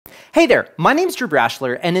Hey there, my name's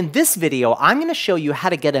Brashler, and in this video, I'm going to show you how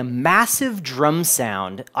to get a massive drum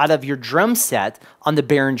sound out of your drum set on the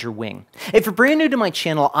Behringer wing. If you're brand new to my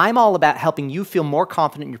channel, I'm all about helping you feel more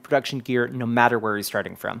confident in your production gear no matter where you're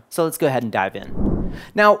starting from. So let's go ahead and dive in.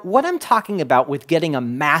 Now, what I'm talking about with getting a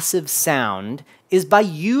massive sound is by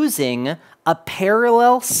using a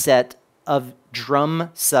parallel set of drum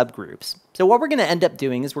subgroups. So what we're going to end up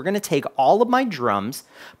doing is we're going to take all of my drums,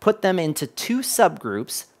 put them into two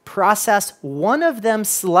subgroups, process one of them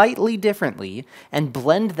slightly differently, and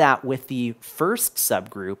blend that with the first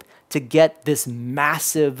subgroup to get this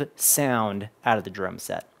massive sound out of the drum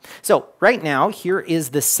set. So right now, here is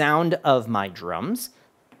the sound of my drums.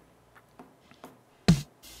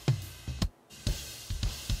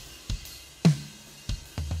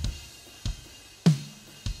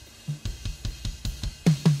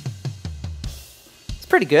 It's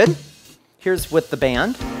pretty good. Here's with the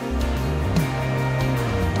band.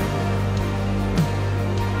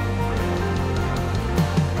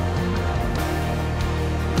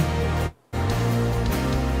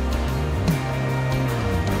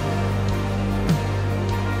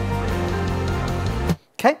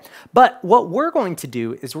 Okay, but what we're going to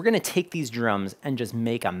do is we're going to take these drums and just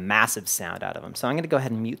make a massive sound out of them. So I'm going to go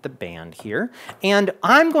ahead and mute the band here. And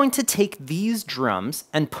I'm going to take these drums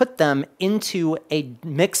and put them into a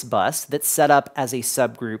mix bus that's set up as a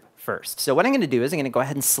subgroup first. So what I'm going to do is I'm going to go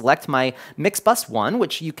ahead and select my mix bus 1,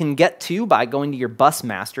 which you can get to by going to your bus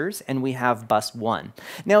masters, and we have bus 1.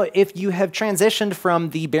 Now, if you have transitioned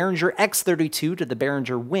from the Behringer X32 to the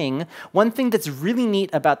Behringer wing, one thing that's really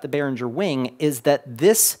neat about the Behringer wing is that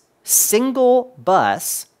this single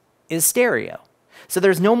bus is stereo. So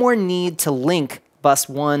there's no more need to link bus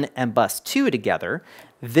 1 and bus 2 together.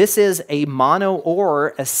 This is a mono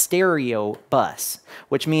or a stereo bus,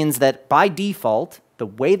 which means that by default, the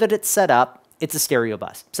way that it's set up, it's a stereo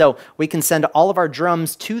bus. So we can send all of our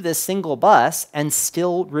drums to this single bus and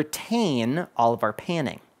still retain all of our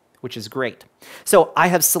panning, which is great. So I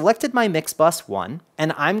have selected my mix bus 1,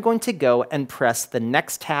 and I'm going to go and press the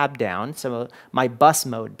next tab down, so my bus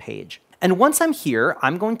mode page. And once I'm here,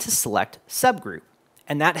 I'm going to select subgroup.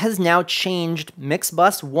 And that has now changed mix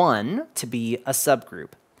bus 1 to be a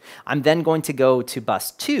subgroup. I'm then going to go to bus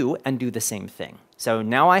 2 and do the same thing. So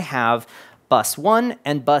now I have bus 1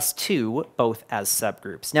 and bus 2 both as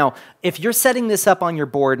subgroups. Now, if you're setting this up on your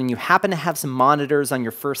board and you happen to have some monitors on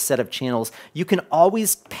your first set of channels, you can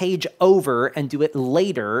always page over and do it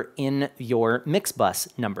later in your mix bus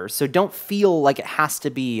numbers. So don't feel like it has to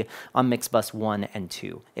be on mix bus 1 and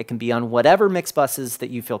 2. It can be on whatever mix buses that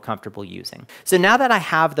you feel comfortable using. So now that I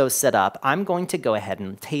have those set up, I'm going to go ahead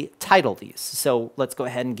and title these. So let's go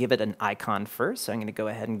ahead and give it an icon first. So I'm going to go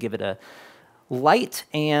ahead and give it a light,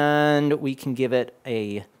 and we can give it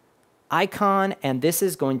a icon, and this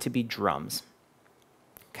is going to be drums.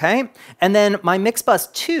 Okay, and then my mix bus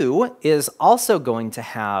 2 is also going to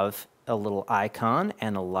have a little icon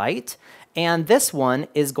and a light, and this one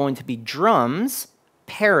is going to be drums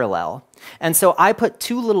parallel. And so I put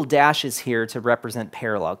two little dashes here to represent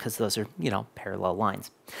parallel because those are, parallel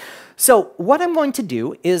lines. So what I'm going to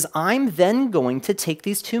do is I'm then going to take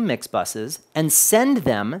these two mix buses and send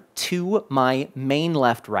them to my main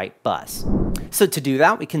left-right bus. So to do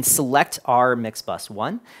that, we can select our mix bus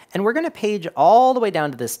 1, and we're going to page all the way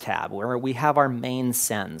down to this tab where we have our main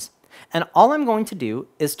sends. And all I'm going to do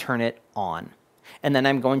is turn it on. And then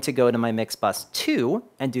I'm going to go to my mix bus 2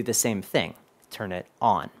 and do the same thing. Turn it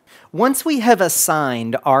on. Once we have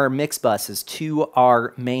assigned our mix buses to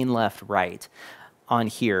our main left-right on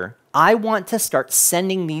here, I want to start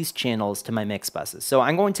sending these channels to my mix buses. So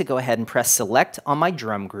I'm going to go ahead and press select on my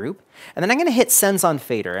drum group, and then I'm going to hit sends on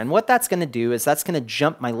fader. And what that's going to do is that's going to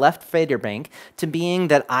jump my left fader bank to being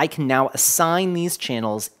that I can now assign these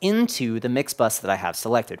channels into the mix bus that I have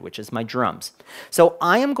selected, which is my drums. So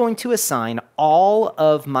I am going to assign all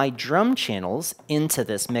of my drum channels into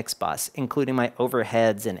this mix bus, including my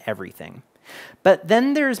overheads and everything. But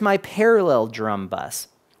then there's my parallel drum bus.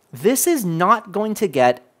 This is not going to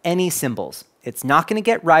get any cymbals. It's not going to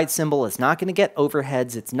get ride cymbal, it's not going to get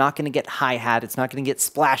overheads, it's not going to get hi-hat, it's not going to get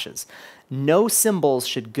splashes. No cymbals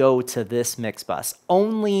should go to this mix bus,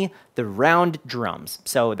 only the round drums.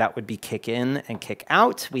 So that would be kick in and kick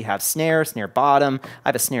out. We have snare, snare bottom, I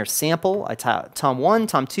have a snare sample, a tom 1,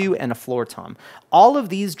 tom 2, and a floor tom. All of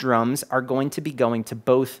these drums are going to be going to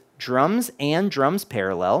both drums and drums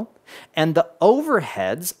parallel, and the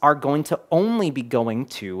overheads are going to only be going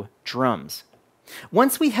to drums.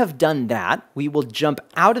 Once we have done that, we will jump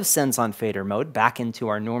out of sends on fader mode back into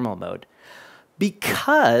our normal mode.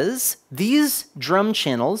 Because these drum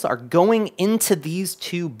channels are going into these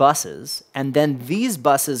two buses, and then these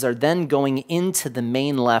buses are then going into the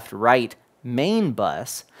main left-right main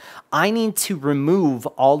bus, I need to remove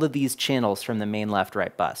all of these channels from the main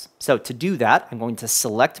left-right bus. So to do that, I'm going to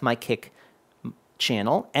select my kick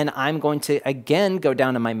channel, and I'm going to again go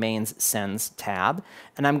down to my mains sends tab,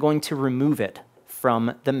 and I'm going to remove it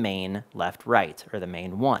from the main left-right, or the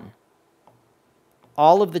main one.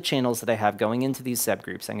 All of the channels that I have going into these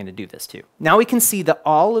subgroups, I'm going to do this to. Now we can see that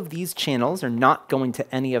all of these channels are not going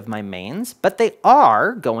to any of my mains, but they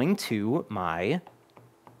are going to my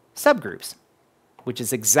subgroups, which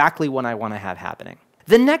is exactly what I want to have happening.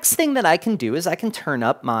 The next thing that I can do is I can turn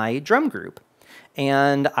up my drum group.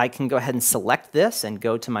 And I can go ahead and select this and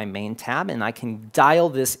go to my main tab, and I can dial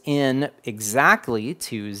this in exactly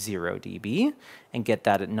to 0 dB and get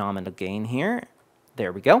that at nominal gain here.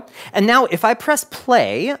 There we go. And now if I press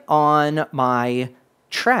play on my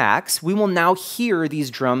tracks, we will now hear these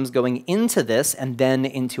drums going into this and then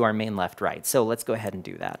into our main left-right. So let's go ahead and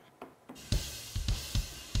do that.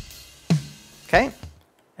 Okay,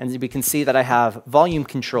 and we can see that I have volume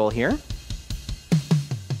control here.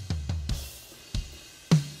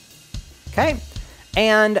 Okay,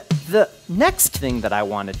 and the next thing that I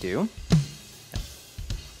want to do,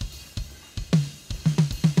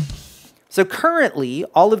 so currently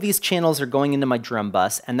all of these channels are going into my drum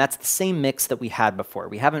bus, and that's the same mix that we had before.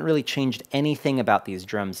 We haven't really changed anything about these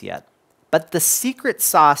drums yet. But the secret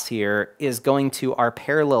sauce here is going to our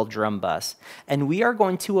parallel drum bus, and we are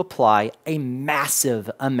going to apply a massive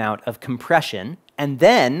amount of compression and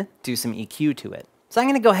then do some EQ to it. So I'm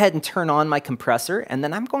going to go ahead and turn on my compressor, and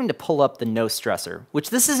then I'm going to pull up the no stressor, which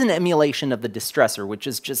this is an emulation of the distressor, which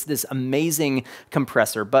is just this amazing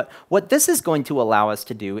compressor. But what this is going to allow us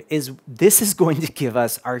to do is this is going to give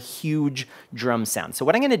us our huge drum sound. So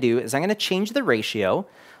what I'm going to do is I'm going to change the ratio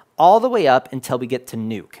all the way up until we get to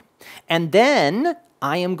nuke. And then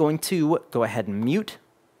I am going to go ahead and mute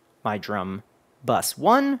my drum bus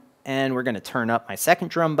 1, and we're going to turn up my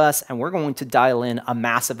second drum bus, and we're going to dial in a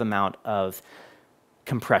massive amount of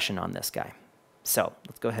compression on this guy. So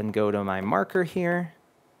let's go ahead and go to my marker here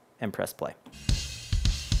and press play.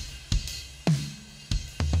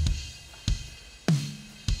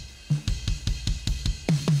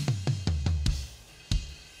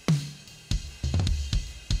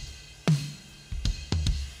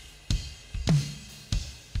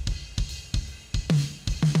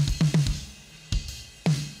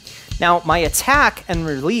 Now my attack and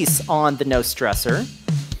release on the no stressor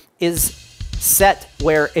is set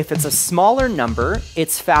where if it's a smaller number,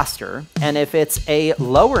 it's faster, and if it's a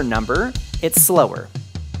lower number, it's slower.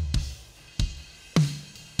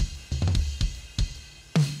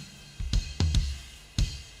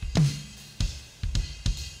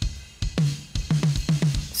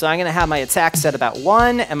 So I'm going to have my attack set about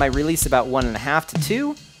 1 and my release about 1.5 to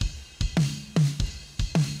 2.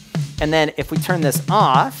 And then if we turn this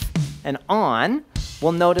off and on,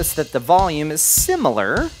 we'll notice that the volume is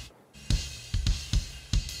similar.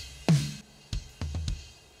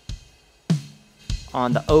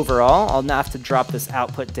 On the overall, I'll now have to drop this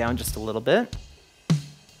output down just a little bit.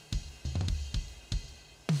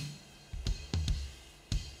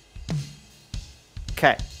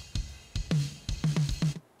 Okay.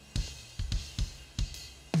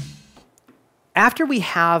 After we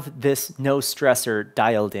have this no stressor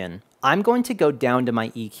dialed in, I'm going to go down to my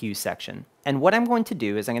EQ section. And what I'm going to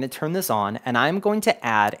do is I'm going to turn this on, and I'm going to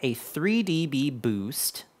add a 3 dB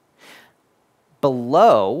boost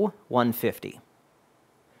below 150.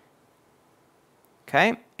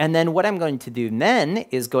 Okay, and then what I'm going to do then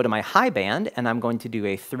is go to my high band, and I'm going to do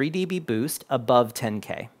a 3 dB boost above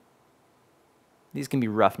 10K. These can be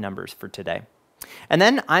rough numbers for today. And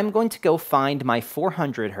then I'm going to go find my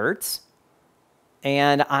 400 hertz,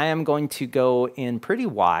 and I am going to go in pretty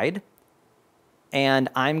wide, and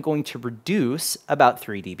I'm going to reduce about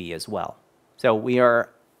 3 dB as well. So we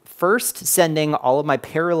are first sending all of my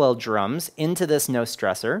parallel drums into this no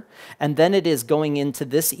stressor, and then it is going into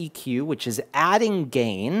this EQ, which is adding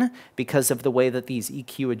gain because of the way that these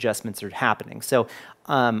EQ adjustments are happening. So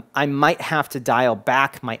I might have to dial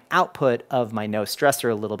back my output of my no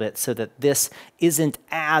stressor a little bit so that this isn't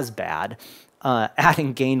as bad,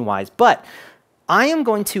 adding gain-wise. But I am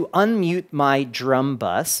going to unmute my drum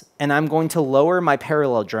bus, and I'm going to lower my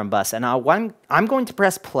parallel drum bus, and I'm going to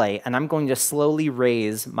press play, and I'm going to slowly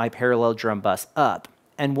raise my parallel drum bus up.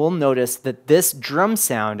 And we'll notice that this drum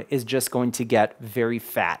sound is just going to get very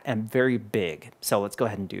fat and very big. So let's go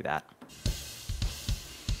ahead and do that.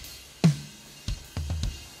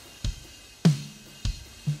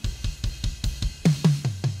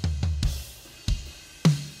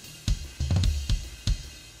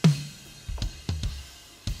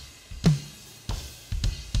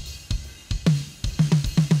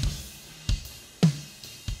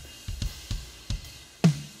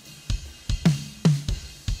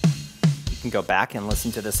 can go back and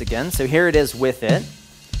listen to this again. So here it is with it,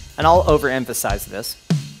 and I'll overemphasize this.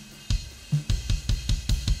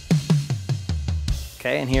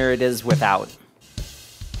 Okay, and here it is without.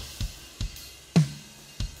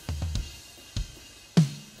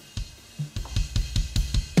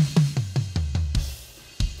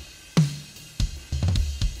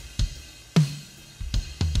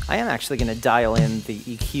 I am actually going to dial in the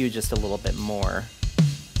EQ just a little bit more.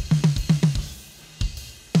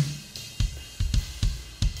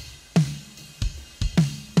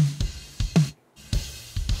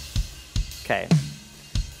 Okay.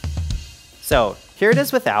 So here it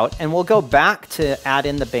is without, and we'll go back to add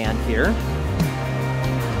in the band here.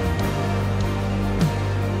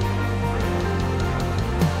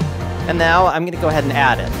 And now I'm going to go ahead and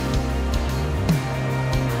add it.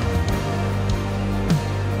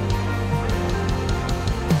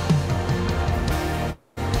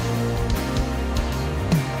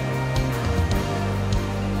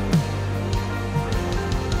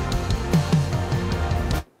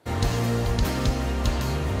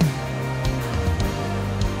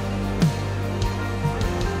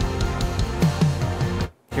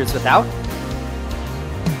 Here's without.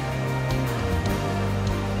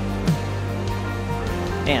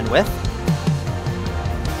 And with.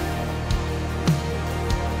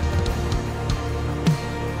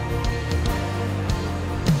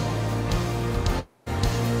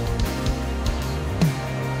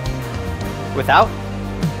 Without.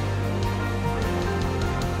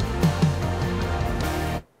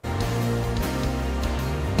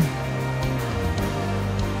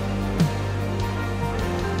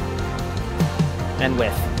 And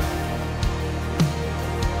with.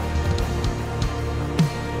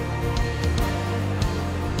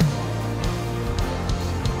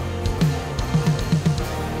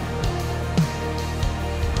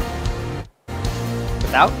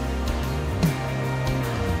 Without.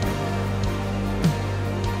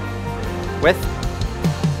 With.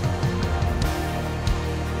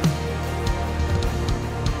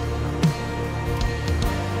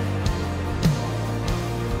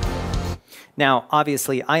 Now,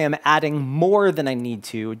 obviously, I am adding more than I need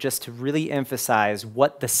to just to really emphasize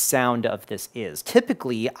what the sound of this is.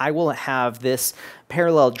 Typically, I will have this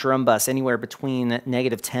parallel drum bus anywhere between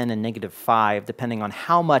 -10 and -5, depending on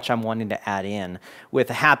how much I'm wanting to add in,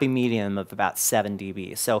 with a happy medium of about 7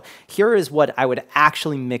 dB. So here is what I would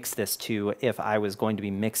actually mix this to if I was going to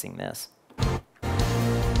be mixing this.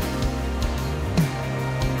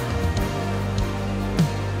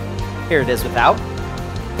 Here it is without.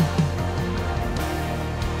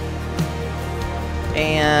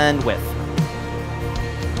 And with.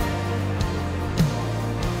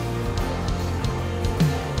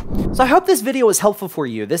 So I hope this video was helpful for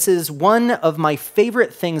you. This is one of my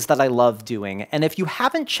favorite things that I love doing. And if you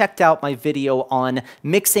haven't checked out my video on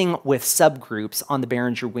mixing with subgroups on the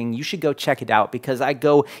Behringer Wing, you should go check it out, because I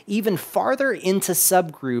go even farther into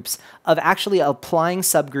subgroups of actually applying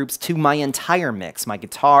subgroups to my entire mix, my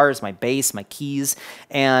guitars, my bass, my keys,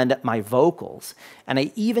 and my vocals. And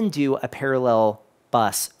I even do a parallel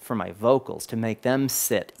bus for my vocals to make them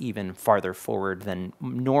sit even farther forward than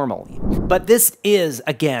normally. But this is,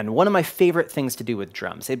 again, one of my favorite things to do with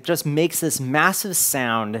drums. It just makes this massive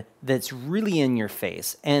sound that's really in your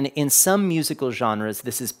face. And in some musical genres,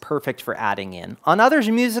 this is perfect for adding in. On other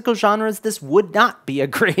musical genres, this would not be a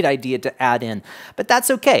great idea to add in, but that's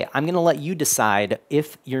okay. I'm gonna let you decide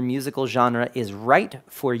if your musical genre is right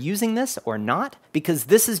for using this or not, because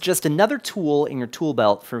this is just another tool in your tool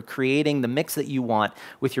belt for creating the mix that you want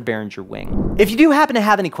with your Behringer Wing. If you do happen to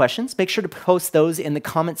have any questions, make sure to post those in the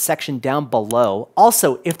comments section down below.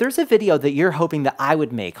 Also, if there's a video that you're hoping that I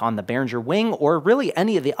would make on the Behringer Wing, or really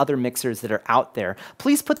any of the other mixers that are out there,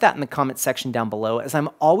 please put that in the comments section down below, as I'm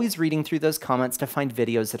always reading through those comments to find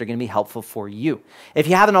videos that are going to be helpful for you. If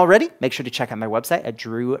you haven't already, make sure to check out my website at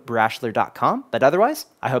drewbrashler.com. But otherwise,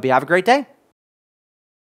 I hope you have a great day.